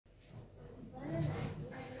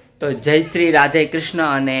તો જય શ્રી રાધે કૃષ્ણ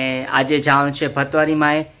અને આજે જવાનું છે ભતવારી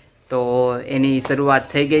માં તો એની શરૂઆત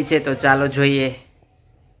થઈ ગઈ છે તો ચાલો જોઈએ।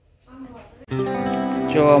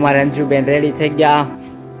 જો અમારે અંજુબેન રેડી થઈ ગયા,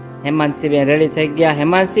 હેમાંશી બેન રેડી થઈ ગયા।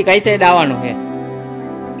 હેમાંશી કઈ સાઈડ આવવાનું છે?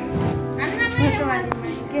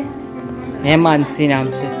 હેમાંશી નામ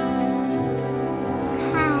છે।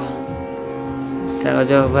 ચાલો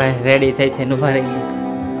જો ભાઈ રેડી થઈ છે ઉભા રહી ગયા।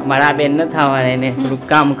 અમારા આ બેન નથી આવવાના, એને થોડુંક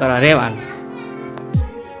કામ કરવા રહેવાનું।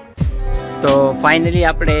 તો ફાઇનલી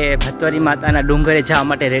આપણે ભતવારી માતાના ડુંગરે જવા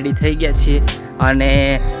માટે રેડી થઈ ગયા છીએ અને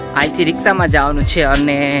અહીંથી રિક્ષામાં જવાનું છે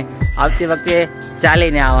અને આવતી વખતે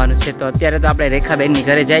ચાલીને આવવાનું છે। તો અત્યારે તો આપણે રેખાબેનની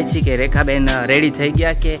ઘરે જાય છીએ કે રેખાબેન રેડી થઈ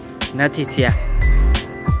ગયા કે નથી થયા।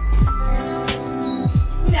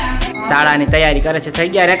 તાળાની તૈયારી કરે છે। થઈ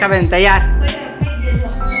ગયા રેખાબેન તૈયાર?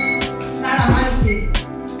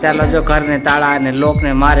 ચાલો જો ઘરને તાળા અને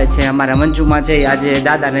લોકને મારે છે। અમારા મંજુમાં જઈ આજે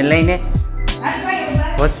દાદાને લઈને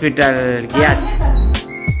હોસ્પિટલ ગયા છે।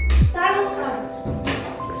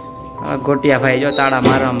 ગોટિયા ભાઈ જો તાળા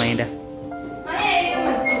મારવા માંડ્યા।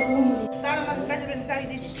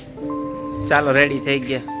 ચાલો રેડી થઈ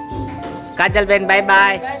ગયા। કાજલ બેન બાય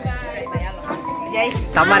બાય।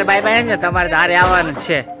 તમારે બાય બાય ને તમારે ધારે આવવાનું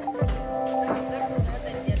છે।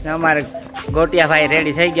 અમારે ગોટિયા ભાઈ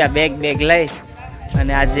રેડી થઈ ગયા બેગ લઈ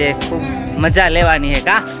અને આજે ખૂબ મજા લેવાની છે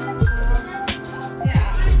કા?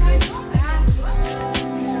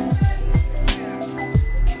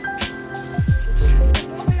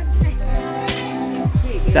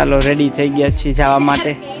 ચાલો રેડી થઈ ગયા છીએ જવા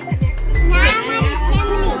માટે।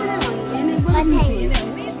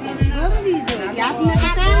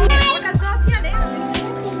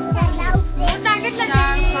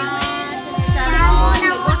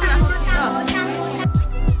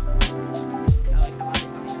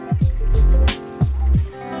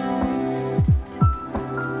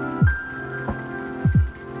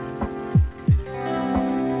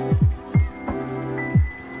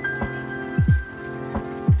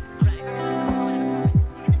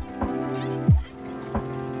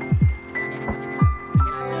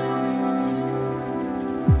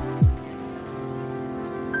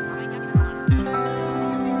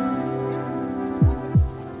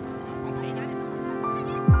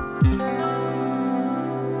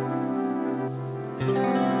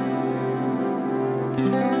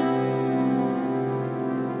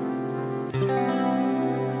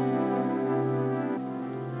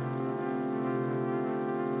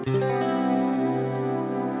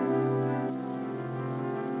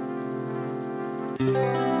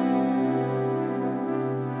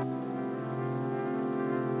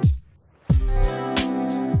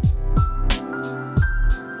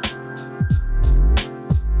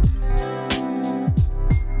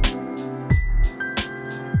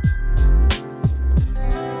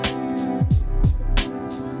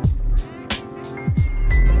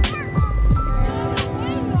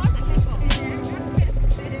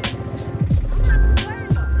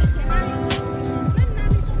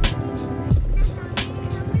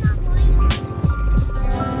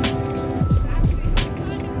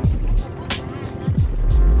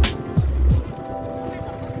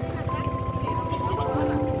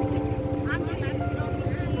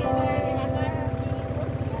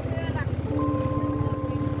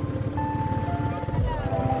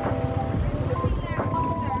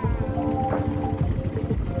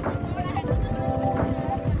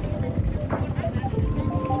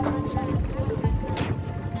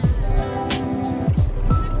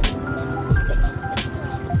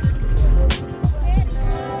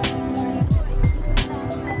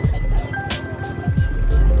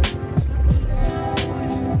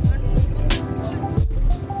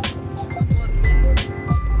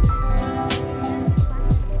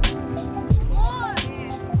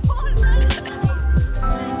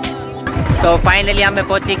 तो फाइनली हमें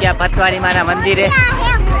पहुंची गया भतवारी माना मंदिरे।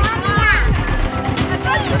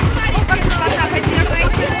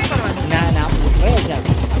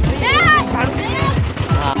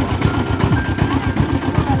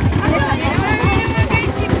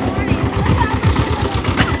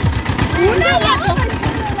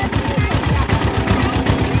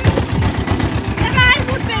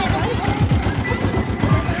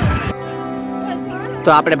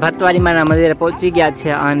 तो આપણે ભતવારી માના મંદિરે પહોંચી ગયા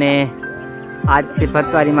છે અને आज છે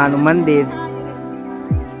ભતવારી માનું મંદિર।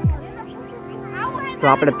 તો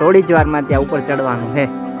આપણે થોડી જ વારમાં ત્યાં ઉપર ચડવાનું છે।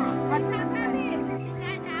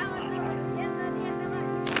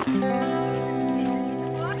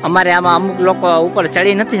 અમારે આમાં અમુક લોકો ઉપર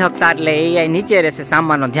ચડી નથી શકતા એટલે એ નીચે રહેશે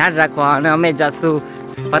સામાનનો ધ્યાન રાખવા અને અમે જશું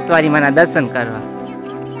ભતવારી માના દર્શન કરવા।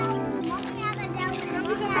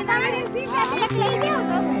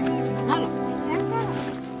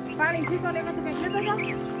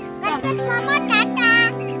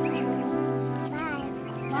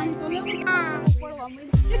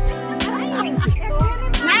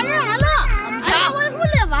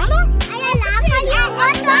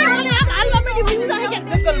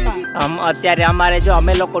 અત્યારે અમારે જો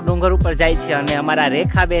અમે લોકો ડુંગર ઉપર જાય છે અને અમારા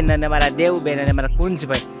રેખાબેન અને અમારા દેવબેન અને અમારા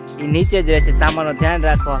કુંજભાઈ એ નીચે જ રહે છે સામાનનું ધ્યાન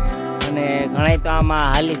રાખવા અને ઘણા તો આમાં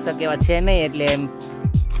હાલી શકે એવા છે નહીં એટલે એમ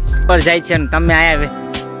ઉપર જાય છે અને તમે આયા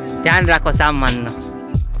ધ્યાન રાખો સામાનનો.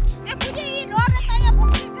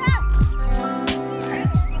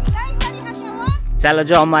 ચાલો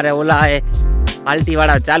જો અમારે ઓલા એ પાલટી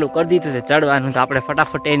વાળા ચાલુ કરી દીધું છે ચડવાનું તો આપણે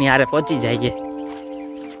ફટાફટ એની હારે પહોંચી જઈએ.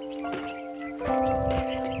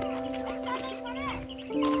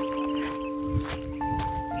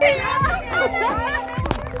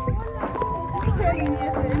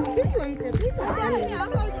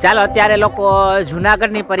 ચાલો અત્યારે લોકો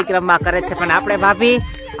જુનાગઢની પરિક્રમા કરે છે પણ આપણે ભાભી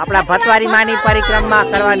આપણા ભતવારી માની પરિક્રમા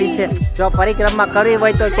કરવાની છે. જો પરિક્રમા કરવી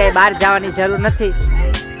હોય તો ક્યાંય બહાર જવાની જરૂર નથી.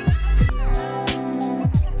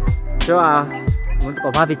 જો મુટકો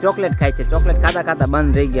ભાભી ચોકલેટ ખાય છે. ચોકલેટ ખાતા ખાતા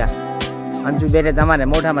બંધ થઈ ગયા. અંજુ બેને તમારે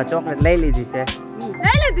મોઢામાં ચોકલેટ લઈ લીધી છે.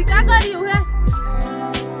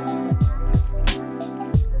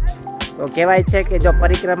 તો કહેવાય છે કે જો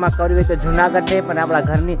પરિક્રમા કરવી હોય તો જુનાગઢ નહીં પણ આપણા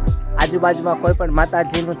ઘરની આજુબાજુમાં કોઈ પણ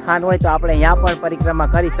માતાજીનું સ્થાન હોય તો આપણે અહીંયા પણ પરિક્રમા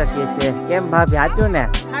કરી શકીએ છીએ. કેમ ભાભી સાચું ને?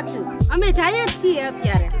 અમે જઈએ જ છીએ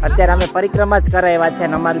અત્યારે અમે પરિક્રમા જ કરાવ્યા છે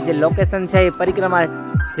અને અમારું જે લોકેશન છે એ પરિક્રમા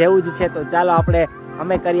જેવું જ છે. તો ચાલો આપણે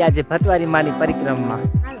અમે કરીએ આજે ભતવારી માની પરિક્રમા.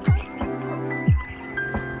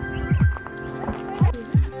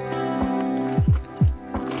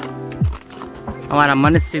 અમારા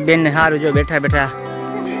મનસ્વી બેન ને સારું જો બેઠા બેઠા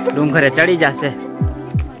ડુંગરે ચડી જશે.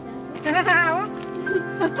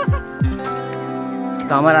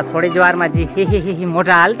 તો અમારા થોડી જ વારમાં જે હી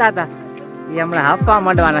મોઢા હાલતા હતા એ હમણાં હાફવા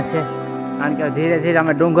માંડવાના છે કારણ કે ધીરે ધીરે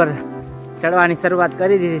અમે ડુંગર ચડવાની શરૂઆત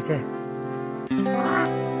કરી દીધી છે.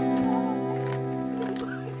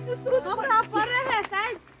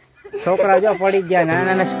 છોકરા જો પડી ગયા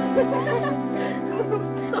નાના નાના.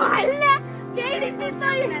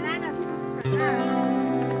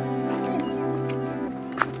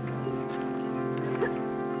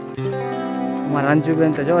 અમારા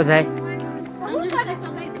અંજુબેન તો જો જાય.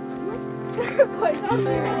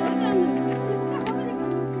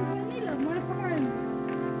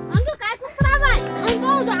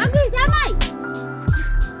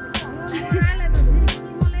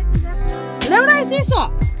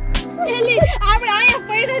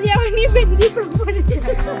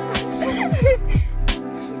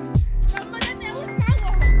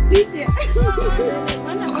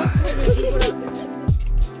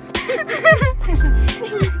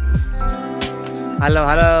 હાલો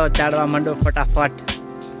હાલો ચાડવા માંડો ફટાફટ.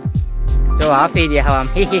 જો આપી રહ્યા આમ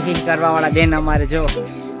હી કરવા વાળા બેન અમારે જો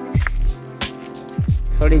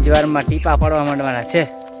થોડી જ વારમાં ટીપા પડવા માંડવાના છે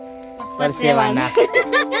પરસેવાના.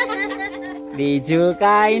 બીજું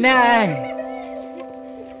કાઈ નહીં.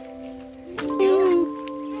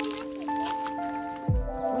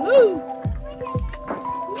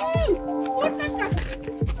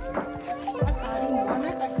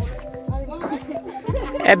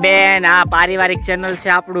 એ બેન આ પારિવારિક ચેનલ છે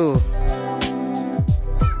આપણું.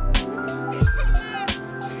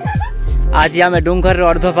 આજે અમે ડુંગરનો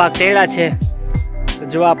અડધો ભાગ તેડ્યા છે તો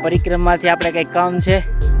જો આ પરિક્રમાથી આપણે કઈ કામ છે.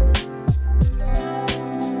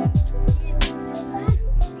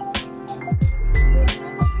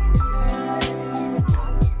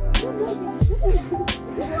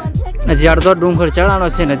 હજી અડધો ડુંગર ચડાવવાનો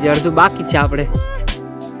છે ને હજી અડધું બાકી છે. આપણે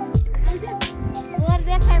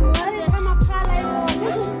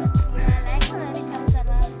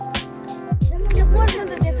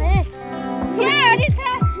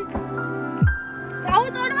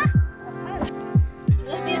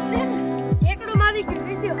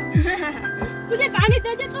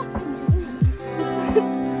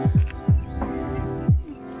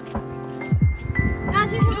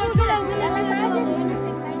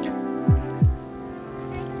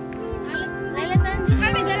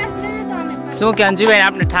શું કે અંજુબેન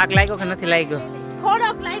આપને થાક લાગ્યો કે નથી લાગ્યો?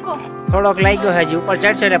 થોડોક લાગ્યો હજી ઉપર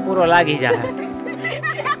ચડશે એટલે પૂરો લાગી જાય.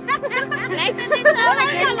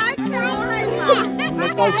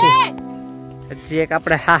 હજી એક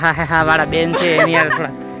આપણે હા વાળા બેન છે એની યાર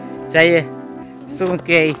થોડા જઈએ. શું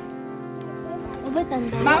કે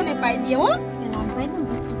બાવને પાઈ દે હો.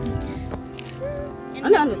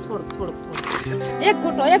 થોડું એક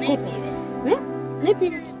ઘૂંટો હે નહીં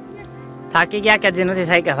પી. થાકી ગયા કે હજી નથી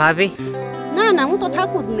થાય કે ભાભી? ના હું તો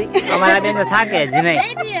થાકું જ નહીં. અમારા બેન તો થાકે જ નહીં.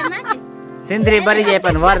 સિંદરી ભરી જાય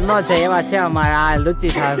પણ વર ન જાય એવા છે અમારા આ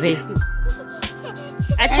લુચી ભાભી.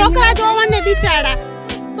 આ છોકરા જોવાને બિચારા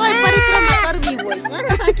તોય પરિક્રમા કરવી હોય.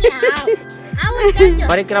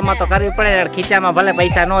 પરિક્રમા તો કરવી પડે, ખીચામાં ભલે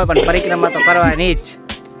પૈસા ન હોય પણ પરિક્રમા તો કરવાની જ.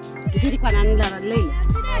 જીરીક વાર આની લારા લઈ લે.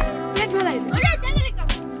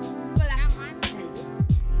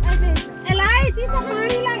 એ લાય તીસા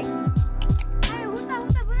પાણી લાય.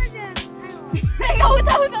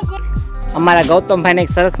 અમારા ગૌતમભાઈ ને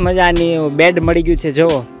એક સરસ મજાની બેડ મળી ગયું છે.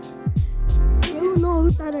 જોવો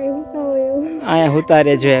અહીંયા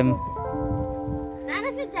ઉતારે જો એમ.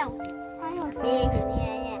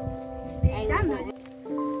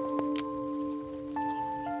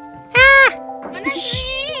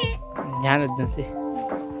 ધ્યાન જ નથી.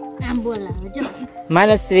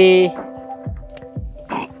 માનસવી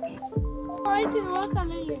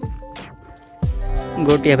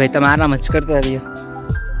ગોટિયા ભાઈ તમે આરામ જ કરતા રહ્યો.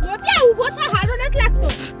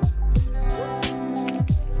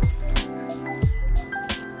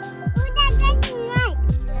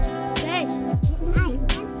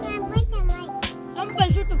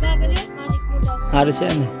 સારું છે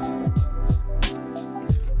ને.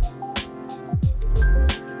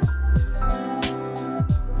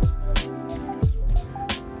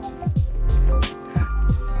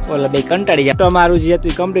 ઓલા બે કંટાળી ગયા. તો અમારું જે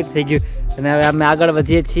હતું એ કમ્પ્લીટ થઈ ગયું અને હવે અમે આગળ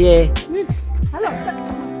વધીએ છીએ.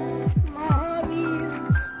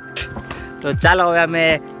 તો ચાલો હવે અમે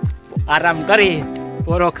આરામ કરી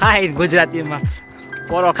પોરો ખાઈ ગુજરાતીમાં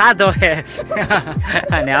પોરો ખાધો હે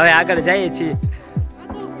અને હવે આગળ જઈએ છીએ.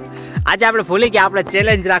 આજે આપણે ભૂલી ગયા, આપણે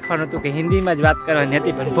ચેલેન્જ રાખવાનું હતું કે હિન્દીમાં જ વાત કરવાની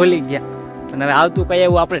હતી પણ ભૂલી ગયા. અને હવે આવતું કઈ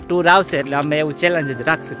એવું આપણે ટૂર આવશે એટલે અમે એવું ચેલેન્જ જ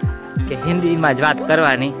રાખશું કે હિન્દીમાં જ વાત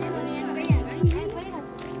કરવાની.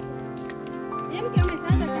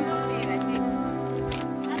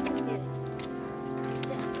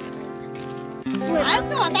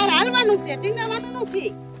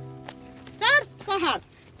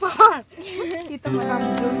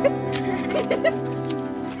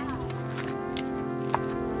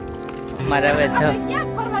 અમારે હવે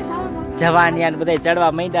જવાની આ બધા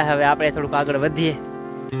ચડવા માંડ્યા. હવે આપણે થોડુંક આગળ વધીએ.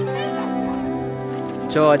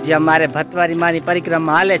 જો હજી અમારે ભતવારી માની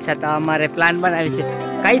પરિક્રમા હાલે છે તો અમારે પ્લાન બનાવી છે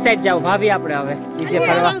કઈ સાઈડ જાવ ભાભી આપણે હવે બીજે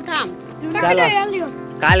ફરવા. ચાલો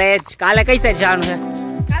કાલે કઈ સાઈડ જવાનું છે?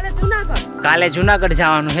 કાલે જુનાગઢ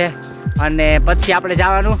જવાનું છે અને પછી આપણે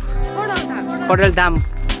જવાનું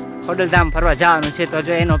ખોડલધામ ફરવા જવાનું છે. તો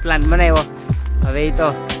જો એનો પ્લાન બનાવ્યો. હવે એ તો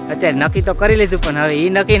અત્યારે નક્કી તો કરી લીધું પણ હવે એ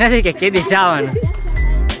નક્કી નથી કે કેદી જવાનું.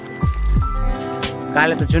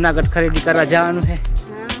 કાલે તો જુનાગઢ ખરીદી કરવા જવાનું છે.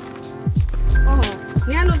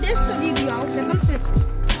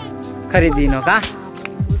 ખરીદીનો કા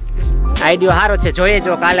આઈડિયો સારો છે. જોઈએ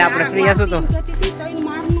જો કાલે આપણે ફ્રી હશું તો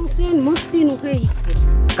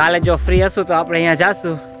કાલે જો ફ્રી હશું તો આપણે અહીંયા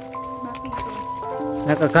જાશું,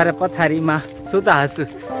 નકર ઘરે પથારીમાં સુતા હશું.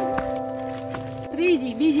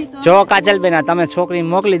 જો કાજલબેન તમે છોકરી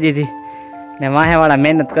મોકલી દીધી ને વાહેવાળા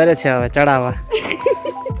મહેનત કરે છે હવે ચડાવવા.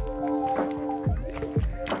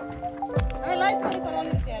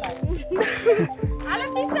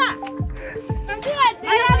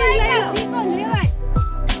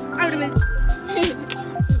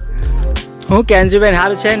 હું કે અંજુબેન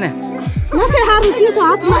સારું છે ને?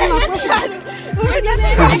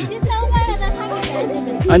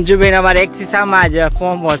 અંજુબેન અમારે એક શીશામાં જ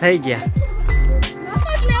ફોર્મો થઈ ગયા.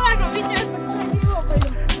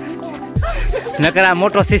 નકરા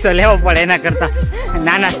મોટો શીશો લેવો પડે એના કરતા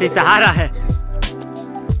નાના શીશા સારા છે.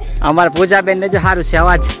 અમારા પૂજાબેન ને જો સારું છે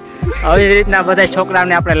અવાજ. આવી રીતના બધા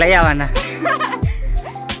છોકરાઓને આપણે લઈ આવવાના.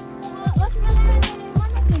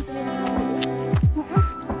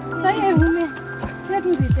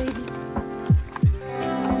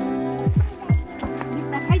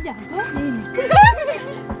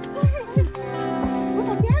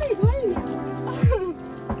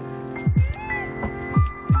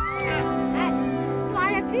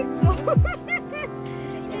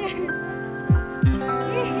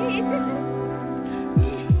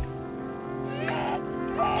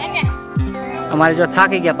 અમારે જો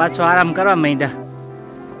થાકી ગયા પાછો આરામ કરવા માંડ્યા.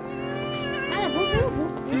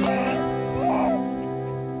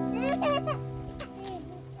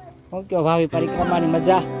 હું કયો ભાવી પરિક્રમાની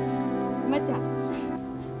મજા?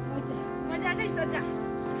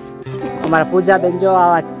 અમારા પૂજાબેન જો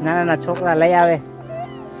આવા નાના છોકરા લઈ આવે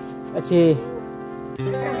પછી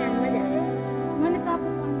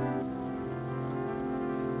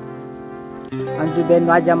અંજુબેન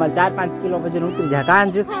નું આજે અમારે 4-5 કિલો વજન ઉતરી જાય. કા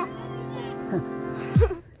અંજુ?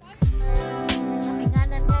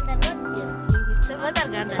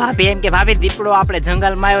 ભાભી એમ કે ભાભી દીપડો આપણે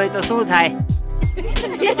જંગલમાં આવ્યો હોય તો શું થાય?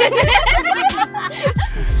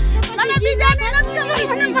 મને બીજાને નથી ખબર,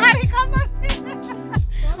 મને મારી ખબર છે.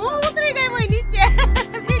 હું ઉતરી ગઈ હોય નીચે.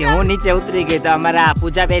 હું નીચે ઉતરી ગઈ તો અમારા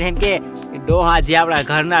પૂજાબેન એમ કે ડોહા જે આપણા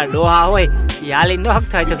ઘરના ડોહા હોય એ હાલી ન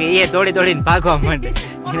હકતા તો કે એ દોડી દોડીને ભાગવા માંડે.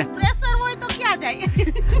 પ્રેશર હોય તો ક્યાં જાય?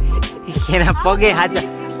 એના પગે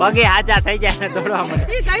હાચા થઈ જાય ને દોડવા માંડે.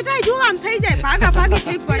 ઈ કઈઠા જુવાન થઈ જાય, ભાગા ભાગી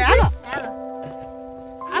થઈ પડે. હાલો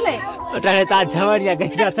હાલે અટાણે તા જવણિયા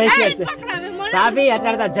ગઈઢા થઈ ગયા છે ભાભી.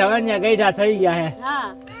 અટાણે તા જવણિયા ગઈઢા થઈ ગયા હે. હા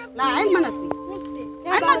લા આઈ મનસ્વી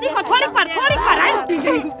આમાં દીકો થોડીક વાર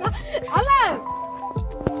આઈ. હાલે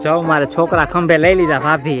જો મારા છોકરા ખંભે લઈ લીધા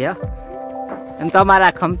ભાભી હે. એમ તો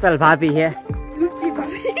અમારા ખમતલ ભાભી હે,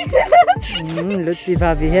 લુચ્ચી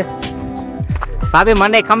ભાભી હે. ભાભી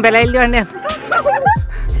મને ખંભે લઈ લ્યો ને.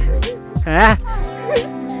 હે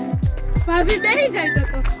ભાભી બેહી જાય તો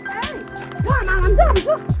જો આમ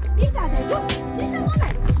જો દીસા જાય જો દીસા બોલે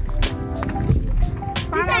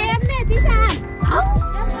દીસા એમને દીસા આવ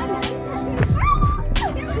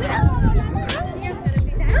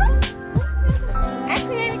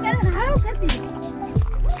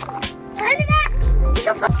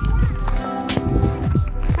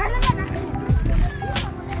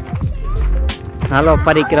હાલો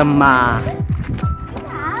પરિક્રમા.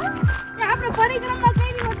 આપણે પરિક્રમા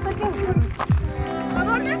કરી હોત તો કેવું કરું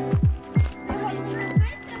ખબર ને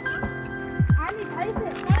આની થાય છે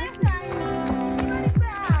કરે છે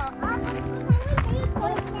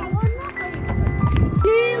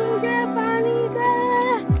મુજે પાણી દે.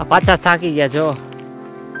 પાછા થાકી ગયા જો.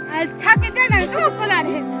 આ થાકી જાય ને તો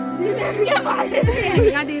કોલાડે કે માલે છે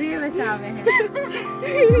ગાડી રેવસ આવે છે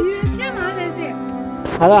કે માલે છે.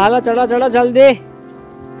 હાલો હાલો ચડો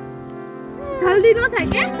જલ્દી નો થાય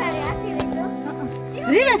કે સારી આખી રહીજો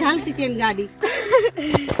રીવેસ હાલતી તેન ગાડી.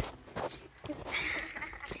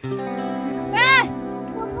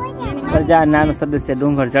 પ્રજા નાનું સદસ્ય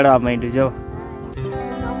ડુંગર ચડવા માંડ્યું જો.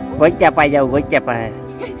 ગોચ્યા પાઈ જાવ ગોચ્યા પાય.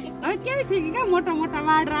 હવે કેવી થઈ ગઈ કે મોટા મોટા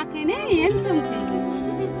વાળ રાખે ને હેન્ડસમ થઈ ગઈ.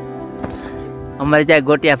 અમારે ત્યાં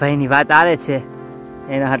ગોટિયા ભાઈ ની વાત આવે છે.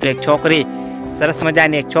 એના હાટુ એક છોકરી સરસ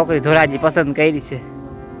મજાની એક છોકરી ધોરાજી પસંદ કરી છે.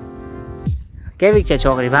 કેવી છે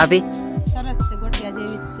છોકરી ભાભી? સરસ છે, ગોટિયા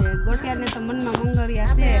જેવી જ છે. ગોટિયાને તો મનમાં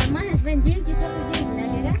મંગરિયા છે.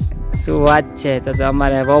 શું વાત છે. તો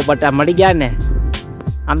અમારે બહુ બટા મળી ગયા ને.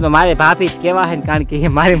 આમ તો મારે ભાભી જ કેવા હે ને, કારણ કે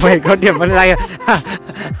મારી ગોટિયા મને લાગે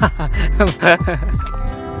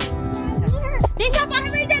ટીસા પાસે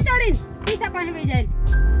બેસી જા ચોડીને ટીસા પાસે બેસી જાય.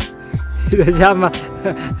 રજામાં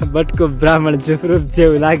બટકું બ્રાહ્મણ રૂપ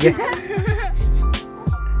જેવું લાગે.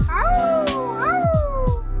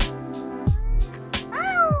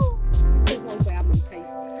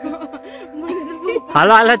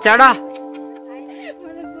 હાલો હાલો ચડો.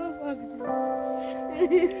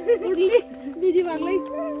 બીજી વાર લઈ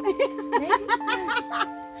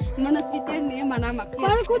મનસ્વી તે ને મનામાં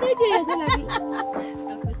કોણ કુદી દે છે લાગી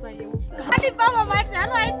ખાલી પાવા માટે.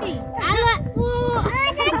 હાલો આઈતી હાલો આ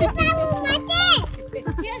ગાડી પાવા માટે કે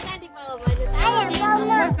ગાડી પાવા માટે આયા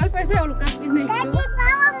પાવા કલ પૈસે ઓલું કાપી નહીં ગાડી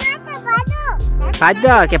પાવા માટે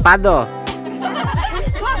પાદો કે પાદો.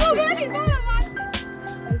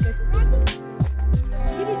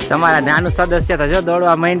 તમારા નાનું સદસ્ય તો જો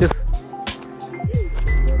દોડવા માંડ્યું.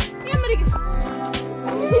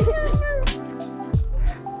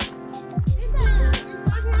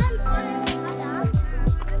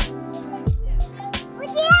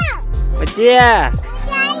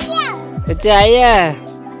 પછી આયા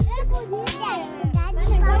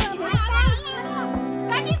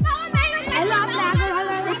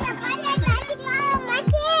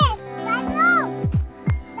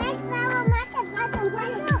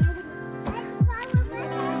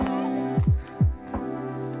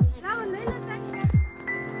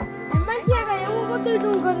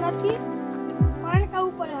ડુંગર નથી પાણી કા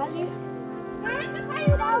ઉપર હાલી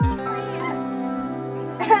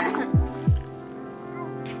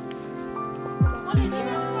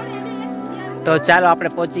તો ચાલો આપણે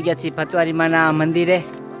પહોંચી ગયા છીએ ભતવારી માના મંદિરે.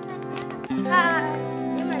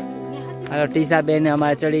 હાલો ટીસાબેન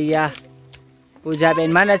અમારે ચડી ગયા.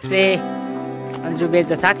 પૂજાબેન માનસશ્રી અંજુબેન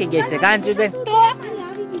તો થાકી ગઈ છે. કા અંજુબેન?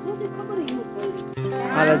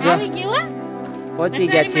 હાલો જો પહોંચી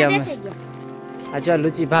ગયા છીએ અમે. આ જો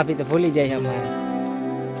લુચી ભાભી તો ભૂલી જાય અમારે.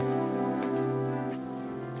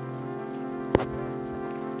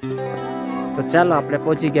 તો ચાલો આપણે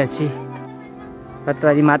પહોંચી ગયા છીએ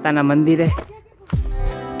ભતવારી માતાના મંદિરે.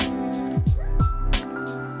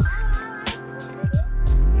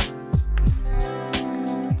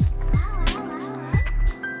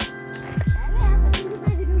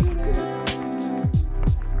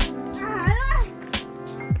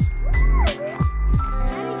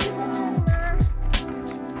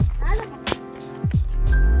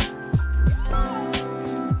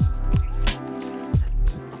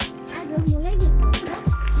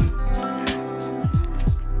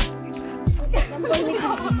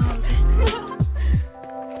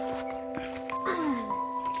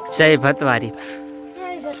 જય ભતવારી.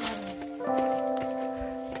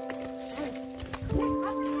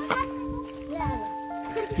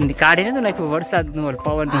 કાઢી નતું નાખ્યું વરસાદનું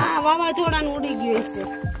પવનનું. વાવાઝોડાનું ઉડી ગયું છે.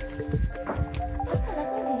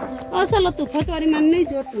 અસલ હતું ભટવારીમાં નહીં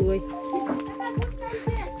જોતું હોય.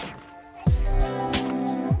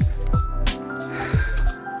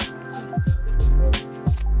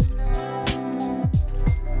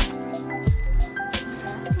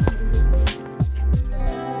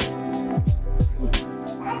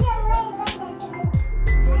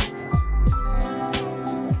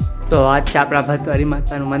 તો આ છે આપણા ભતવારી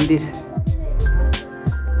માતાનું મંદિર.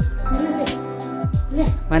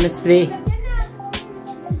 મનસ્વી